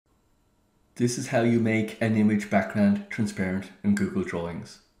This is how you make an image background transparent in Google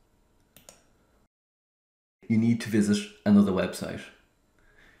Drawings. You need to visit another website.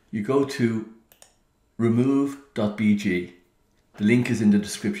 You go to remove.bg. The link is in the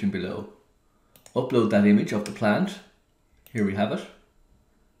description below. Upload that image of the plant. Here we have it.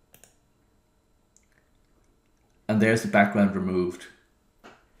 And there's the background removed.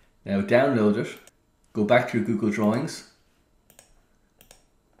 Now download it, go back to your Google Drawings,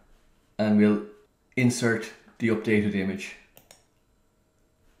 and we'll insert the updated image.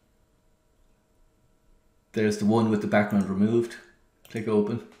 There's the one with the background removed. Click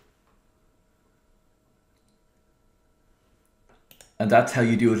open. And that's how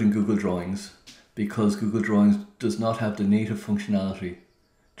you do it in Google Drawings, because Google Drawings does not have the native functionality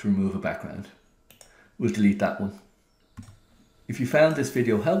to remove a background. We'll delete that one. If you found this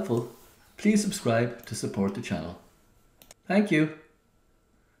video helpful, please subscribe to support the channel. Thank you.